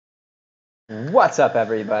What's up,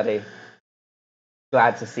 everybody?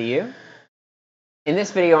 Glad to see you. In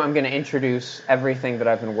this video, I'm going to introduce everything that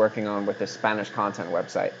I've been working on with the Spanish content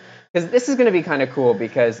website. Because this is going to be kind of cool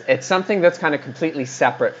because it's something that's kind of completely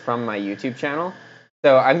separate from my YouTube channel.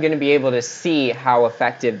 So I'm going to be able to see how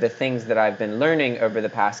effective the things that I've been learning over the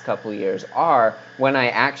past couple years are when I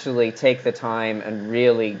actually take the time and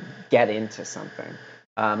really get into something.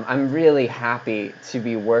 I'm really happy to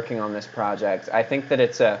be working on this project. I think that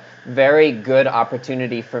it's a very good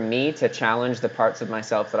opportunity for me to challenge the parts of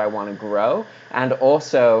myself that I want to grow, and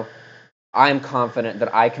also I'm confident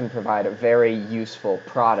that I can provide a very useful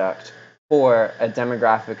product for a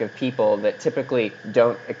demographic of people that typically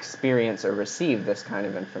don't experience or receive this kind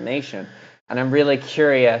of information. And I'm really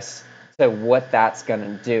curious to what that's going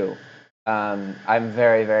to do. I'm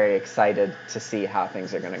very, very excited to see how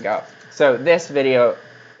things are going to go. So this video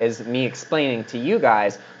is me explaining to you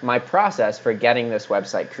guys my process for getting this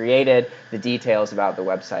website created, the details about the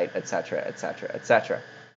website, etc., etc., etc.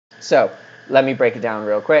 So let me break it down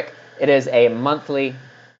real quick. It is a monthly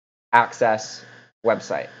access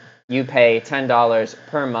website. You pay $10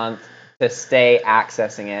 per month to stay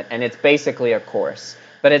accessing it, and it's basically a course.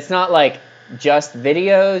 But it's not like just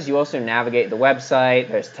videos. You also navigate the website.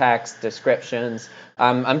 There's text, descriptions.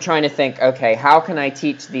 I'm trying to think, okay, how can I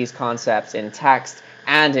teach these concepts in text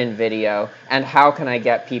and in video, and how can I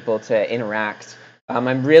get people to interact?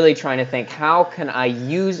 I'm really trying to think, how can I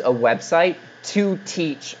use a website to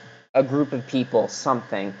teach a group of people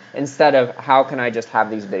something instead of how can I just have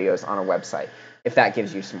these videos on a website, if that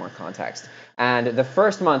gives you some more context. And the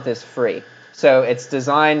first month is free. So it's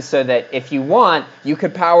designed so that if you want, you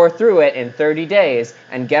could power through it in 30 days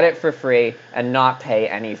and get it for free and not pay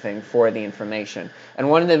anything for the information. And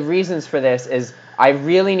one of the reasons for this is I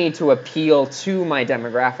really need to appeal to my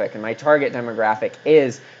demographic, and my target demographic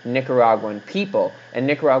is Nicaraguan people. And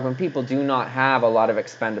Nicaraguan people do not have a lot of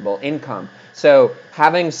expendable income. So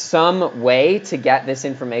having some way to get this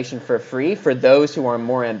information for free for those who are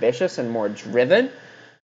more ambitious and more driven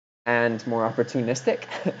and more opportunistic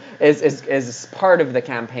is part of the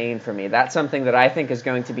campaign for me. That's something that I think is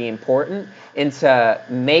going to be important into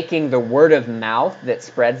making the word of mouth that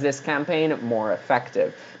spreads this campaign more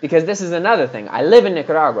effective. Because this is another thing. I live in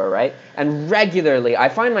Nicaragua, right? And regularly I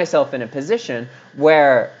find myself in a position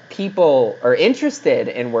where people are interested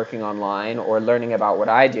in working online or learning about what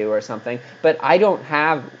I do or something, but I don't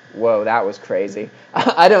have, whoa, that was crazy.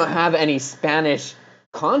 I don't have any Spanish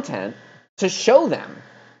content to show them.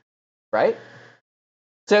 Right?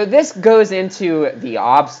 So this goes into the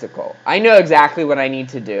obstacle. I know exactly what I need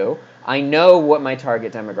to do. I know what my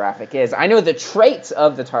target demographic is. I know the traits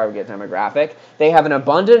of the target demographic. They have an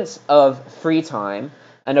abundance of free time,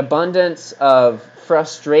 an abundance of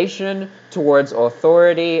frustration towards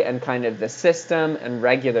authority and kind of the system and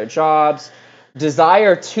regular jobs,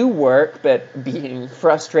 desire to work but being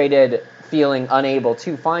frustrated, feeling unable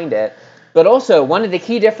to find it. But also, one of the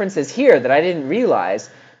key differences here that I didn't realize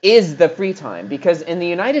is the free time, because in the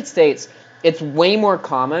United States, it's way more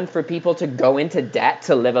common for people to go into debt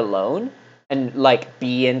to live alone and like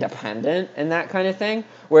be independent and that kind of thing.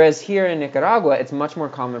 Whereas here in Nicaragua, it's much more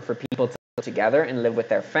common for people to live together and live with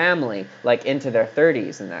their family, like into their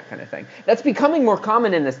 30s and that kind of thing. That's becoming more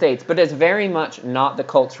common in the States, but it's very much not the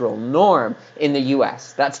cultural norm in the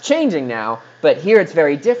US. That's changing now, but here it's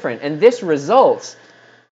very different. And this results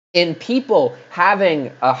in people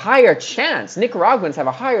having a higher chance, Nicaraguans have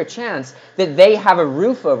a higher chance that they have a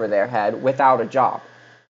roof over their head without a job.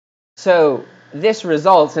 So this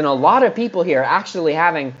results in a lot of people here actually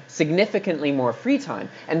having significantly more free time.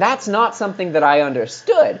 And that's not something that I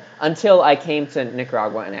understood until I came to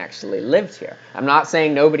Nicaragua and actually lived here. I'm not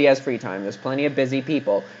saying nobody has free time. There's plenty of busy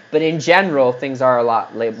people. But in general, things are a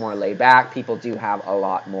lot more laid back. People do have a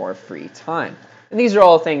lot more free time. And these are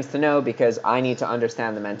all things to know because I need to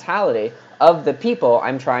understand the mentality of the people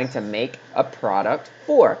I'm trying to make a product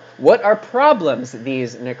for. What are problems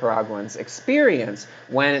these Nicaraguans experience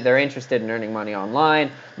when they're interested in earning money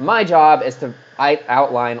online? My job is to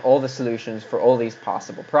outline all the solutions for all these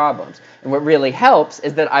possible problems. And what really helps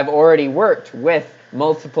is that I've already worked with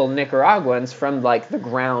multiple Nicaraguans from like the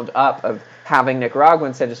ground up of having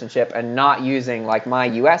Nicaraguan citizenship and not using like my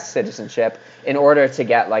US citizenship in order to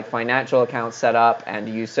get like financial accounts set up and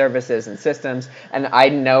use services and systems. And I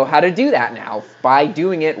know how to do that now by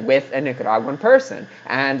doing it with a Nicaraguan person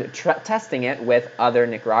and testing it with other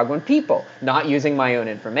Nicaraguan people, not using my own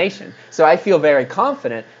information. So I feel very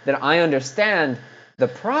confident that I understand the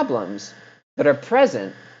problems that are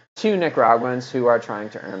present to Nicaraguans who are trying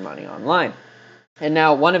to earn money online. And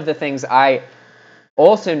now one of the things I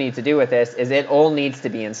also need to do with this is it all needs to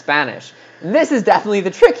be in Spanish. And this is definitely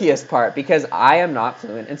the trickiest part because I am not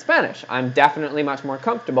fluent in Spanish. I'm definitely much more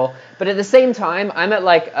comfortable, but at the same time, I'm at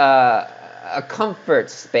like a comfort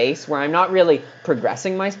space where I'm not really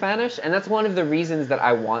progressing my Spanish, and that's one of the reasons that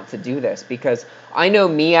I want to do this, because I know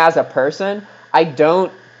me as a person, I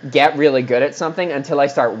don't get really good at something until I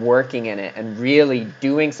start working in it and really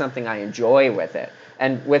doing something I enjoy with it.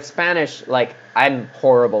 And with Spanish, like, I'm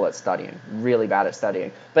horrible at studying, really bad at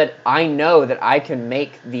studying, but I know that I can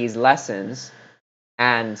make these lessons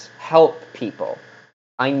and help people.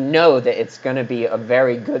 I know that it's going to be a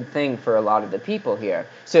very good thing for a lot of the people here.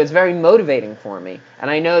 So it's very motivating for me.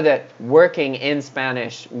 And I know that working in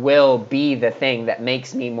Spanish will be the thing that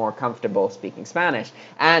makes me more comfortable speaking Spanish.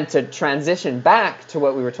 And to transition back to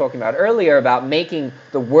what we were talking about earlier about making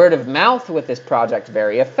the word of mouth with this project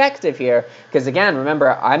very effective here, because again,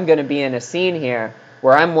 remember, I'm going to be in a scene here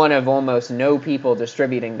where I'm one of almost no people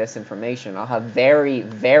distributing this information. I'll have very,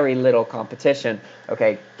 very little competition.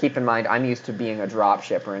 Okay, keep in mind, I'm used to being a drop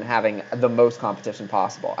shipper and having the most competition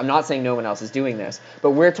possible. I'm not saying no one else is doing this,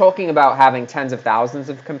 but we're talking about having tens of thousands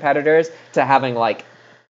of competitors to having like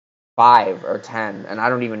 5 or 10, and I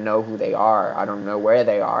don't even know who they are. I don't know where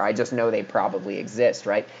they are. I just know they probably exist,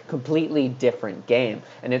 right? Completely different game.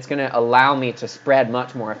 And it's going to allow me to spread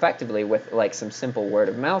much more effectively with like some simple word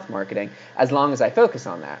of mouth marketing as long as I focus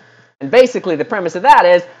on that. And basically the premise of that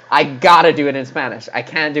is I gotta do it in Spanish. I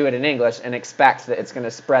can't do it in English and expect that it's going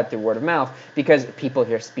to spread through word of mouth because people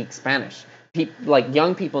here speak Spanish. Like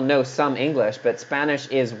young people know some English, but Spanish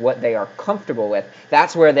is what they are comfortable with.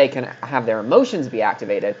 That's where they can have their emotions be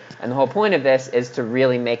activated. And the whole point of this is to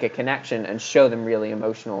really make a connection and show them really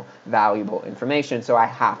emotional, valuable information. So I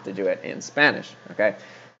have to do it in Spanish, okay?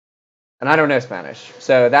 And I don't know Spanish.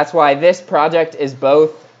 So that's why this project is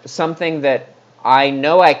both something that I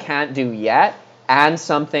know I can't do yet and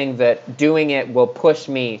something that doing it will push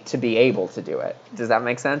me to be able to do it. Does that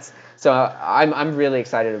make sense? So I'm really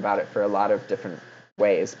excited about it for a lot of different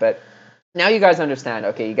ways. But now you guys understand,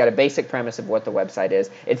 okay, you got a basic premise of what the website is.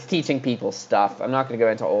 It's teaching people stuff. I'm not going to go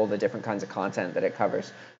into all the different kinds of content that it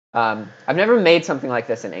covers. I've never made something like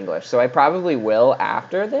this in English, so I probably will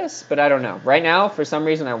after this, but I don't know. Right now, for some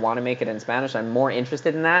reason, I want to make it in Spanish. I'm more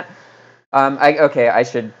interested in that. I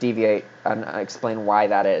should deviate and explain why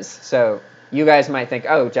that is. So you guys might think,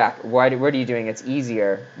 oh, Jack, what are you doing? It's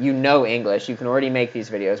easier. You know English. You can already make these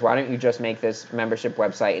videos. Why don't you just make this membership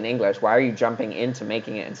website in English? Why are you jumping into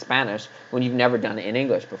making it in Spanish when you've never done it in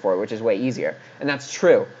English before, which is way easier? And that's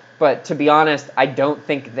true. But to be honest, I don't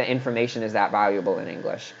think the information is that valuable in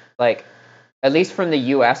English. Like, at least from the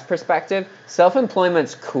U.S. perspective,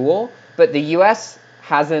 self-employment's cool, but the U.S.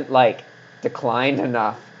 hasn't, like, declined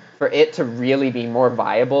enough for it to really be more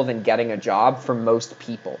viable than getting a job for most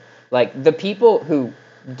people. Like, the people who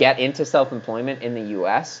get into self-employment in the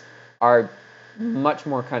U.S. are much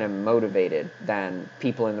more kind of motivated than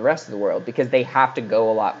people in the rest of the world because they have to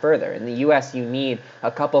go a lot further. In the U.S., you need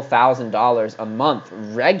a couple $1,000s a month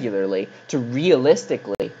regularly to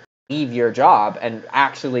realistically leave your job and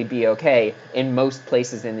actually be okay in most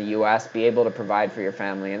places in the U.S., be able to provide for your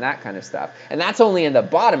family and that kind of stuff. And that's only in the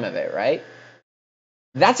bottom of it, right?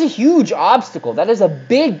 That's a huge obstacle. That is a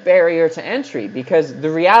big barrier to entry because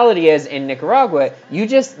the reality is in Nicaragua,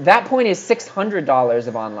 that point is $600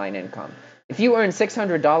 of online income. If you earn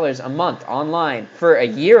 $600 a month online for a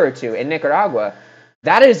year or two in Nicaragua,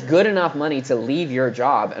 that is good enough money to leave your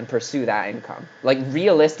job and pursue that income. Like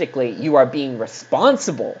realistically, you are being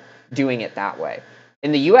responsible doing it that way.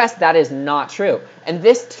 In the US, that is not true. And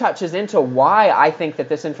this touches into why I think that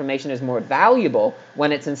this information is more valuable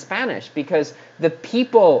when it's in Spanish, because the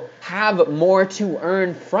people have more to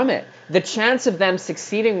earn from it. The chance of them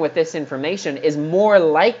succeeding with this information is more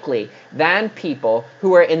likely than people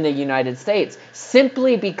who are in the United States,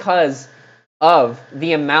 simply because of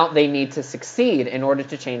the amount they need to succeed in order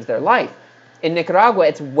to change their life. In Nicaragua,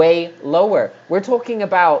 it's way lower. We're talking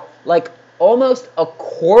about like almost a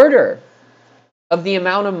quarter of the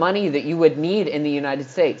amount of money that you would need in the United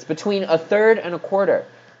States, between a third and a quarter.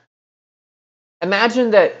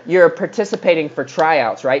 Imagine that you're participating for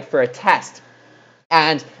tryouts, right, for a test,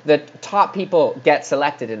 and the top people get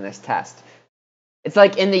selected in this test. It's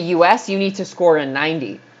like in the US, you need to score a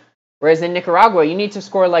 90, whereas in Nicaragua, you need to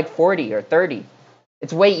score like 40 or 30.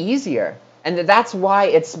 It's way easier. And that's why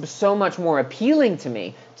it's so much more appealing to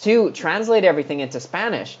me to translate everything into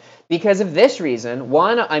Spanish. Because of this reason,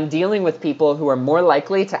 one, I'm dealing with people who are more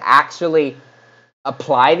likely to actually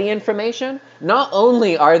apply the information. Not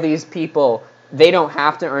only are these people they don't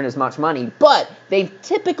have to earn as much money, but they've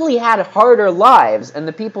typically had harder lives, and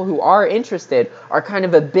the people who are interested are kind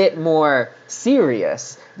of a bit more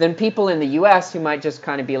serious than people in the US who might just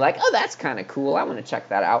kind of be like, oh, that's kind of cool, I want to check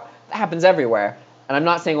that out. That happens everywhere. And I'm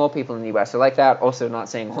not saying all people in the US are like that, also not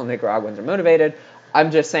saying all Nicaraguans are motivated.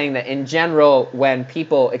 I'm just saying that in general, when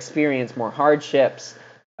people experience more hardships,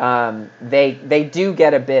 they do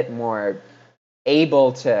get a bit more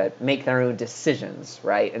able to make their own decisions,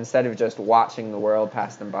 right? Instead of just watching the world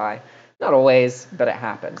pass them by. Not always, but it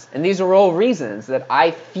happens. And these are all reasons that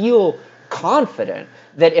I feel confident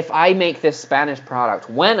that if I make this Spanish product,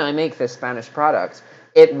 when I make this Spanish product,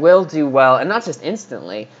 it will do well, and not just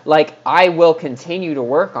instantly. Like, I will continue to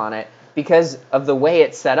work on it because of the way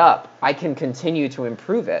it's set up. I can continue to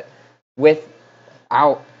improve it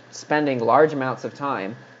without spending large amounts of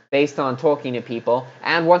time based on talking to people.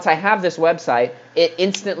 And once I have this website, it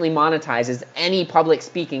instantly monetizes any public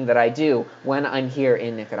speaking that I do when I'm here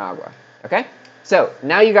in Nicaragua. Okay? So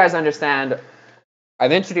now you guys understand.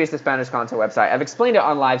 I've introduced the Spanish content website. I've explained it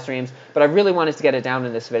on live streams, but I really wanted to get it down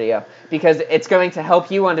in this video because it's going to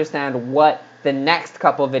help you understand what the next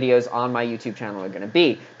couple videos on my YouTube channel are going to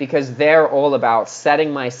be, because they're all about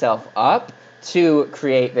setting myself up to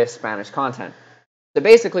create this Spanish content. So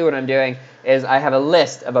basically what I'm doing is I have a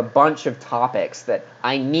list of a bunch of topics that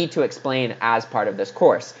I need to explain as part of this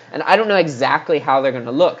course. And I don't know exactly how they're going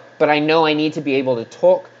to look, but I know I need to be able to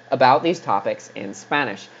talk about these topics in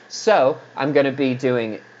Spanish. So I'm going to be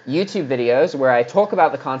doing YouTube videos where I talk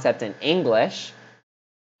about the concept in English,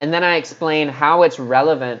 and then I explain how it's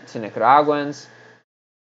relevant to Nicaraguans,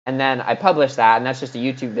 and then I publish that, and that's just a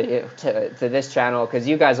YouTube video to this channel, because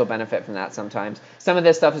you guys will benefit from that sometimes. Some of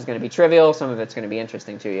this stuff is going to be trivial, some of it's going to be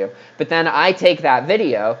interesting to you. But then I take that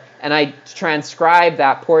video, and I transcribe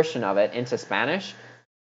that portion of it into Spanish,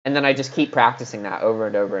 and then I just keep practicing that over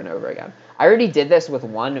and over and over again. I already did this with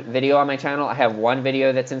one video on my channel. I have one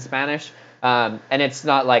video that's in Spanish. And it's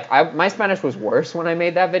not like, my Spanish was worse when I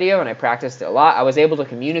made that video, and I practiced it a lot. I was able to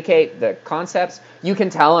communicate the concepts. You can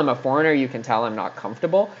tell I'm a foreigner. You can tell I'm not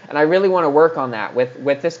comfortable. And I really want to work on that.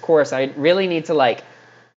 With this course, I really need to like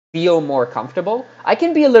feel more comfortable. I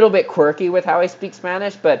can be a little bit quirky with how I speak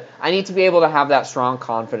Spanish, but I need to be able to have that strong,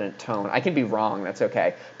 confident tone. I can be wrong, that's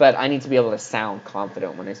okay, but I need to be able to sound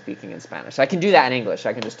confident when I'm speaking in Spanish. I can do that in English.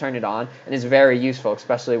 I can just turn it on, and it's very useful,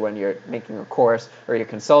 especially when you're making a course or you're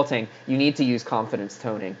consulting. You need to use confidence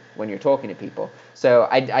toning when you're talking to people. So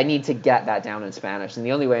I need to get that down in Spanish, and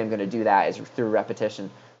the only way I'm going to do that is through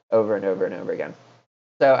repetition over and over and over again.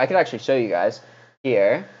 So I could actually show you guys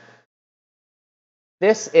here.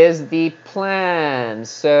 This is the plan.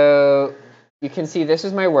 So you can see this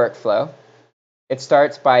is my workflow. It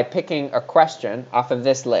starts by picking a question off of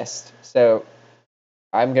this list. So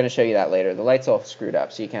I'm going to show you that later. The light's all screwed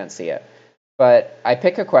up, so you can't see it. But I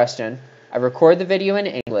pick a question. I record the video in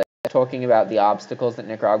English, talking about the obstacles that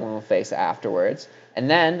Nicaraguan will face afterwards. And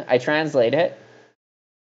then I translate it.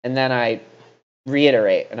 And then I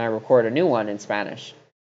reiterate, and I record a new one in Spanish.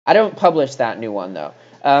 I don't publish that new one, though.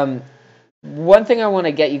 One thing I want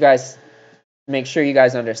to get you guys, make sure you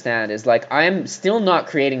guys understand is, like, I'm still not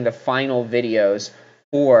creating the final videos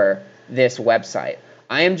for this website.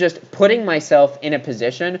 I am just putting myself in a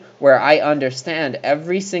position where I understand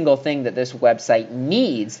every single thing that this website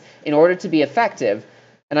needs in order to be effective,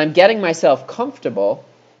 and I'm getting myself comfortable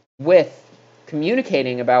with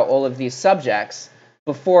communicating about all of these subjects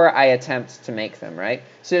before I attempt to make them, right?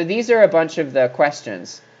 So these are a bunch of the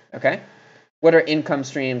questions, okay? What are income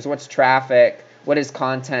streams? What's traffic? What is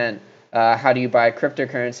content? How do you buy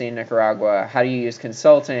cryptocurrency in Nicaragua? How do you use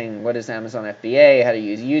consulting? What is Amazon FBA? How do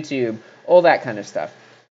you use YouTube? All that kind of stuff.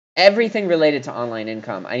 Everything related to online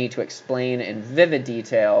income, I need to explain in vivid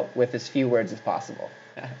detail with as few words as possible.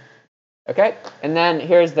 Okay? And then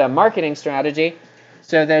here's the marketing strategy.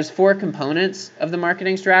 So there's 4 components of the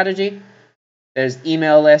marketing strategy. There's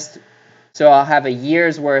email list. So I'll have a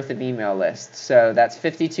year's worth of email list. So that's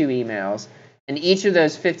 52 emails. And each of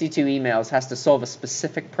those 52 emails has to solve a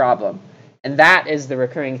specific problem. And that is the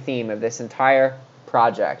recurring theme of this entire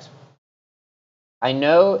project. I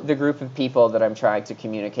know the group of people that I'm trying to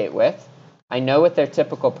communicate with. I know what their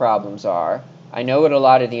typical problems are. I know what a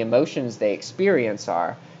lot of the emotions they experience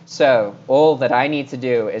are. So all that I need to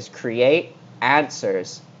do is create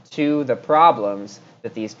answers to the problems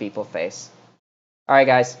that these people face. All right,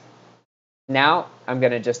 guys. Now I'm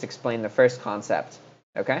going to just explain the first concept,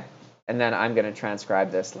 okay? And then I'm going to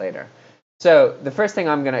transcribe this later. So the first thing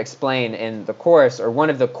I'm going to explain in the course, or one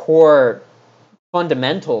of the core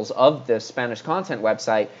fundamentals of the Spanish content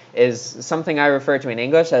website is something I refer to in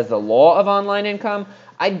English as the law of online income.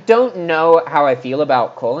 I don't know how I feel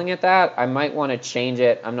about calling it that. I might want to change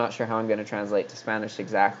it. I'm not sure how I'm going to translate to Spanish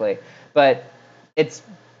exactly. But it's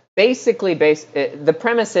basically the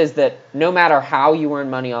premise is that no matter how you earn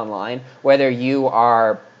money online, whether you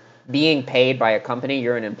are being paid by a company,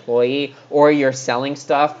 you're an employee, or you're selling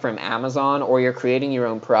stuff from Amazon, or you're creating your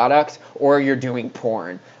own product, or you're doing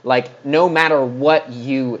porn. Like, no matter what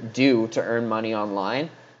you do to earn money online,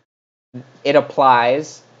 it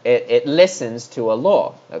applies, it listens to a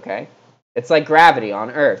law, okay? It's like gravity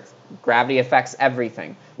on Earth. Gravity affects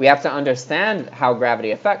everything. We have to understand how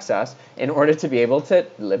gravity affects us in order to be able to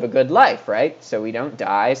live a good life, right? So we don't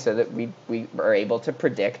die, so that we are able to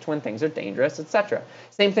predict when things are dangerous, etc.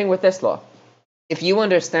 Same thing with this law. If you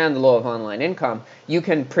understand the law of online income, you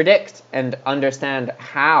can predict and understand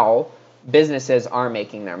how businesses are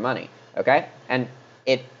making their money, okay? And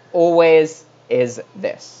it always is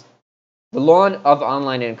this. The law of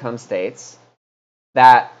online income states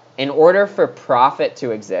that in order for profit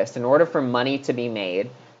to exist, in order for money to be made,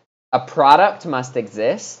 a product must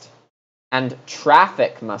exist and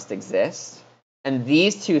traffic must exist, and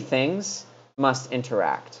these two things must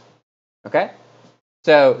interact. Okay?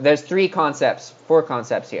 So there's four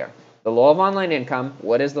concepts here. The law of online income.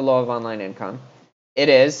 What is the law of online income? It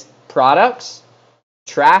is products,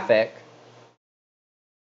 traffic,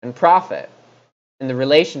 and profit, and the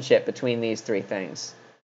relationship between these three things.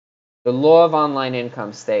 The law of online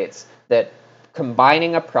income states that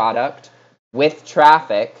combining a product with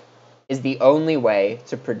traffic is the only way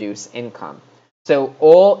to produce income. So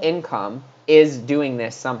all income is doing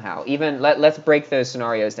this somehow. Even let's break those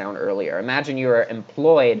scenarios down earlier. Imagine you are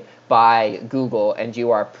employed by Google and you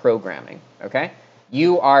are programming, okay?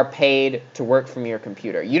 You are paid to work from your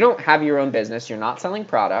computer. You don't have your own business. You're not selling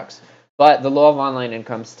products, but the law of online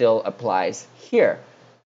income still applies here.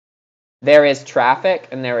 There is traffic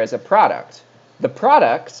and there is a product. The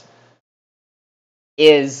product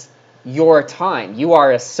is your time. You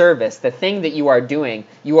are a service. The thing that you are doing,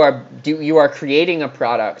 you are creating a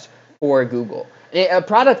product for Google. A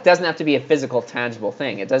product doesn't have to be a physical, tangible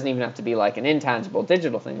thing. It doesn't even have to be like an intangible,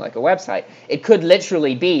 digital thing like a website. It could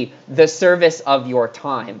literally be the service of your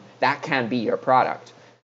time. That can be your product.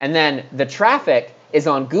 And then the traffic is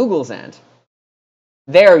on Google's end.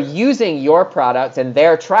 They're using your product and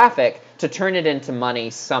their traffic to turn it into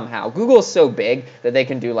money somehow. Google's so big that they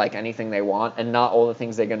can do like anything they want, and not all the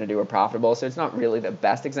things they're going to do are profitable, so it's not really the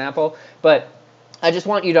best example. But I just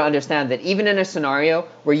want you to understand that even in a scenario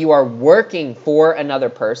where you are working for another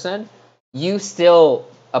person, you still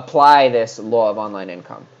apply this law of online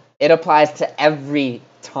income. It applies to every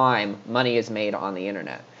time money is made on the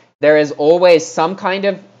internet. There is always some kind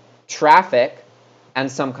of traffic and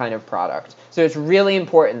some kind of product. So it's really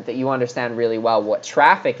important that you understand really well what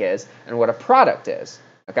traffic is and what a product is,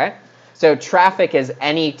 okay? So traffic is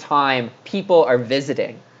any time people are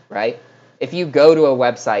visiting, right? If you go to a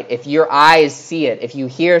website, if your eyes see it, if you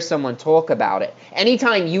hear someone talk about it,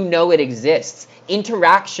 anytime you know it exists,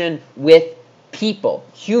 interaction with people,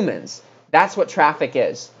 humans, that's what traffic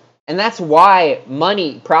is. And that's why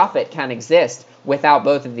money, profit can exist without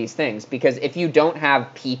both of these things. Because if you don't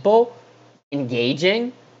have people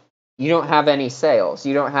engaging, you don't have any sales,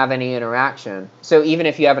 you don't have any interaction. So even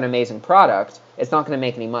if you have an amazing product, it's not going to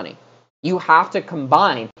make any money. You have to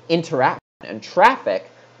combine interaction and traffic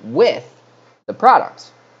with the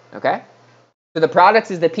product, okay? So the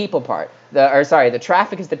product is the people part. The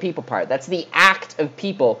traffic is the people part. That's the act of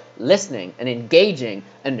people listening and engaging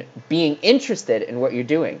and being interested in what you're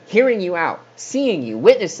doing, hearing you out, seeing you,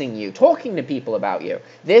 witnessing you, talking to people about you.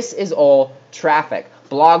 This is all traffic.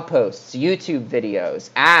 Blog posts, YouTube videos,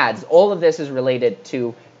 ads, all of this is related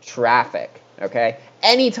to traffic, okay?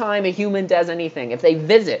 Anytime a human does anything, if they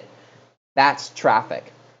visit, that's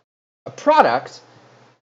traffic. A product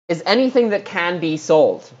is anything that can be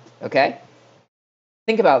sold, okay?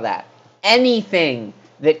 Think about that. Anything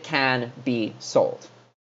that can be sold.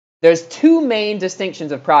 There's two main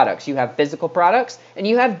distinctions of products. You have physical products and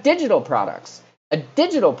you have digital products. A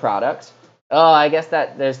digital product, I guess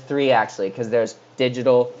that there's three actually, because there's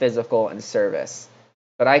digital, physical, and service.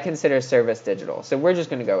 But I consider service digital, so we're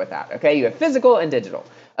just going to go with that, okay? You have physical and digital.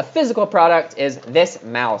 A physical product is this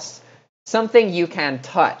mouse. Something you can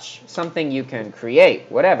touch, something you can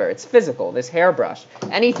create, whatever. It's physical, this hairbrush.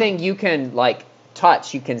 Anything you can, like,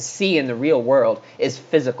 touch, you can see in the real world is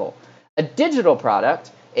physical. A digital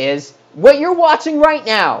product is what you're watching right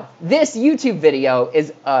now. This YouTube video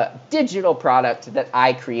is a digital product that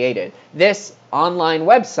I created. This online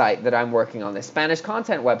website that I'm working on, this Spanish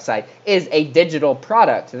content website, is a digital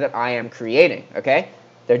product that I am creating, okay?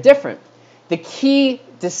 They're different. The key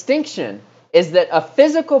distinction is that a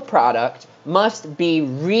physical product must be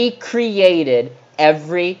recreated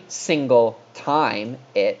every single time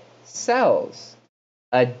it sells.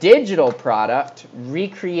 A digital product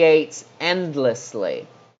recreates endlessly.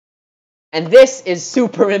 And this is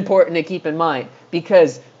super important to keep in mind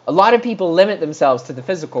because a lot of people limit themselves to the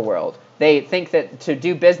physical world. They think that to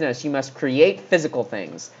do business, you must create physical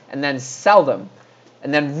things and then sell them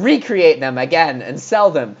and then recreate them again and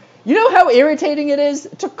sell them. You know how irritating it is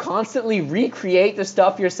to constantly recreate the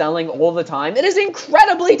stuff you're selling all the time? It is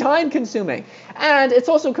incredibly time-consuming. And it's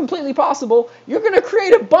also completely possible you're going to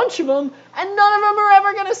create a bunch of them and none of them are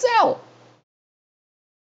ever going to sell.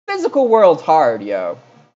 Physical world's hard, yo.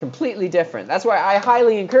 Completely different. That's why I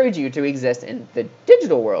highly encourage you to exist in the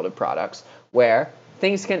digital world of products where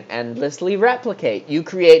things can endlessly replicate. You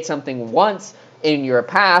create something once in your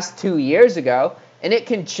past 2 years ago and it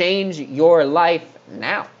can change your life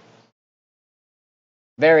now.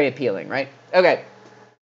 Very appealing, right? Okay,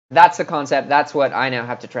 that's the concept. That's what I now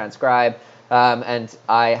have to transcribe, and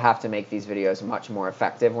I have to make these videos much more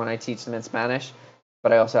effective when I teach them in Spanish,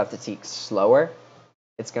 but I also have to teach slower.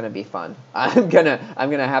 It's going to be fun. I'm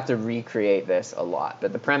gonna have to recreate this a lot.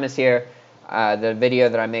 But the premise here, the video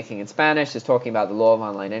that I'm making in Spanish is talking about the law of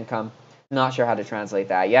online income. Not sure how to translate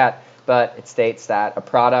that yet, but it states that a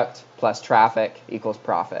product plus traffic equals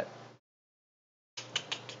profit.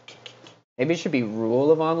 Maybe it should be rule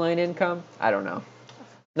of online income. I don't know.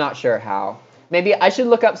 Not sure how. Maybe I should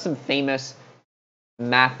look up some famous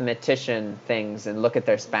mathematician things and look at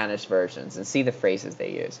their Spanish versions and see the phrases they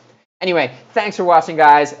use. Anyway, thanks for watching,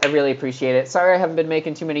 guys. I really appreciate it. Sorry I haven't been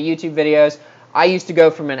making too many YouTube videos. I used to go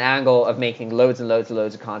from an angle of making loads and loads and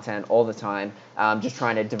loads of content all the time, just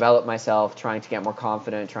trying to develop myself, trying to get more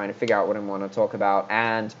confident, trying to figure out what I want to talk about.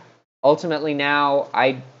 And ultimately now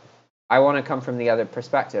I want to come from the other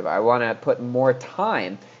perspective. I want to put more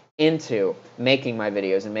time into making my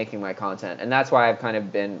videos and making my content. And that's why I've kind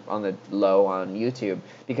of been on the low on YouTube,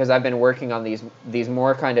 because I've been working on these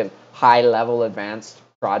more kind of high-level advanced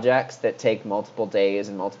projects that take multiple days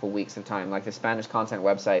and multiple weeks of time. Like the Spanish content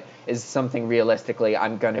website is something realistically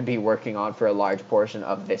I'm going to be working on for a large portion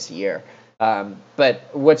of this year. But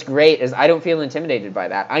what's great is I don't feel intimidated by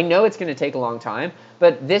that. I know it's going to take a long time,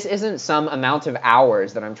 but this isn't some amount of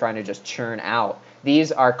hours that I'm trying to just churn out.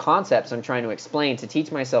 These are concepts I'm trying to explain to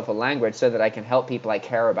teach myself a language so that I can help people I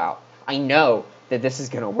care about. I know that this is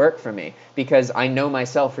going to work for me because I know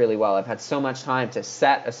myself really well. I've had so much time to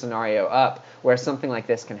set a scenario up where something like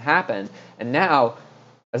this can happen. And now,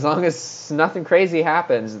 as long as nothing crazy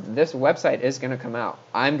happens, this website is going to come out.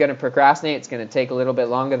 I'm going to procrastinate. It's going to take a little bit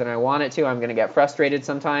longer than I want it to. I'm going to get frustrated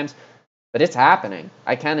sometimes, but it's happening.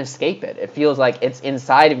 I can't escape it. It feels like it's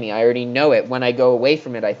inside of me. I already know it. When I go away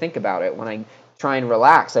from it, I think about it. When I try and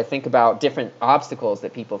relax, I think about different obstacles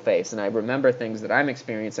that people face, and I remember things that I'm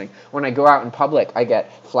experiencing. When I go out in public, I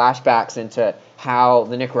get flashbacks into how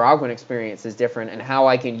the Nicaraguan experience is different and how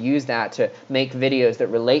I can use that to make videos that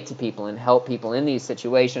relate to people and help people in these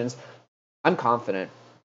situations. I'm confident.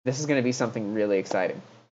 This is going to be something really exciting.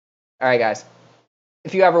 All right, guys.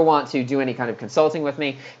 If you ever want to do any kind of consulting with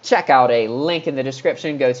me, check out a link in the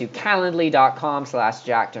description. Go to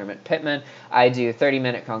calendly.com/JackDermotPitman. I do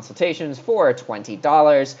 30-minute consultations for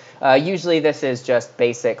 $20. Usually this is just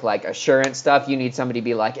basic like assurance stuff. You need somebody to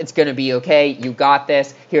be like, it's going to be okay. You got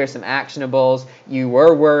this. Here are some actionables. You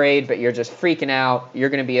were worried, but you're just freaking out. You're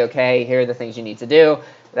going to be okay. Here are the things you need to do.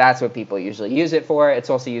 That's what people usually use it for. It's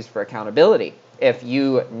also used for accountability. If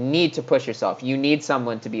you need to push yourself, you need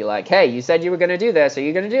someone to be like, hey, you said you were going to do this. Are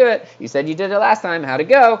you going to do it? You said you did it last time. How'd it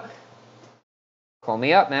go? Call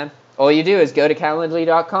me up, man. All you do is go to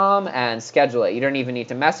calendly.com and schedule it. You don't even need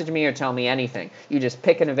to message me or tell me anything. You just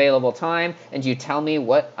pick an available time and you tell me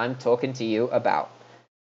what I'm talking to you about.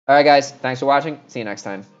 All right, guys. Thanks for watching. See you next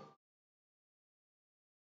time.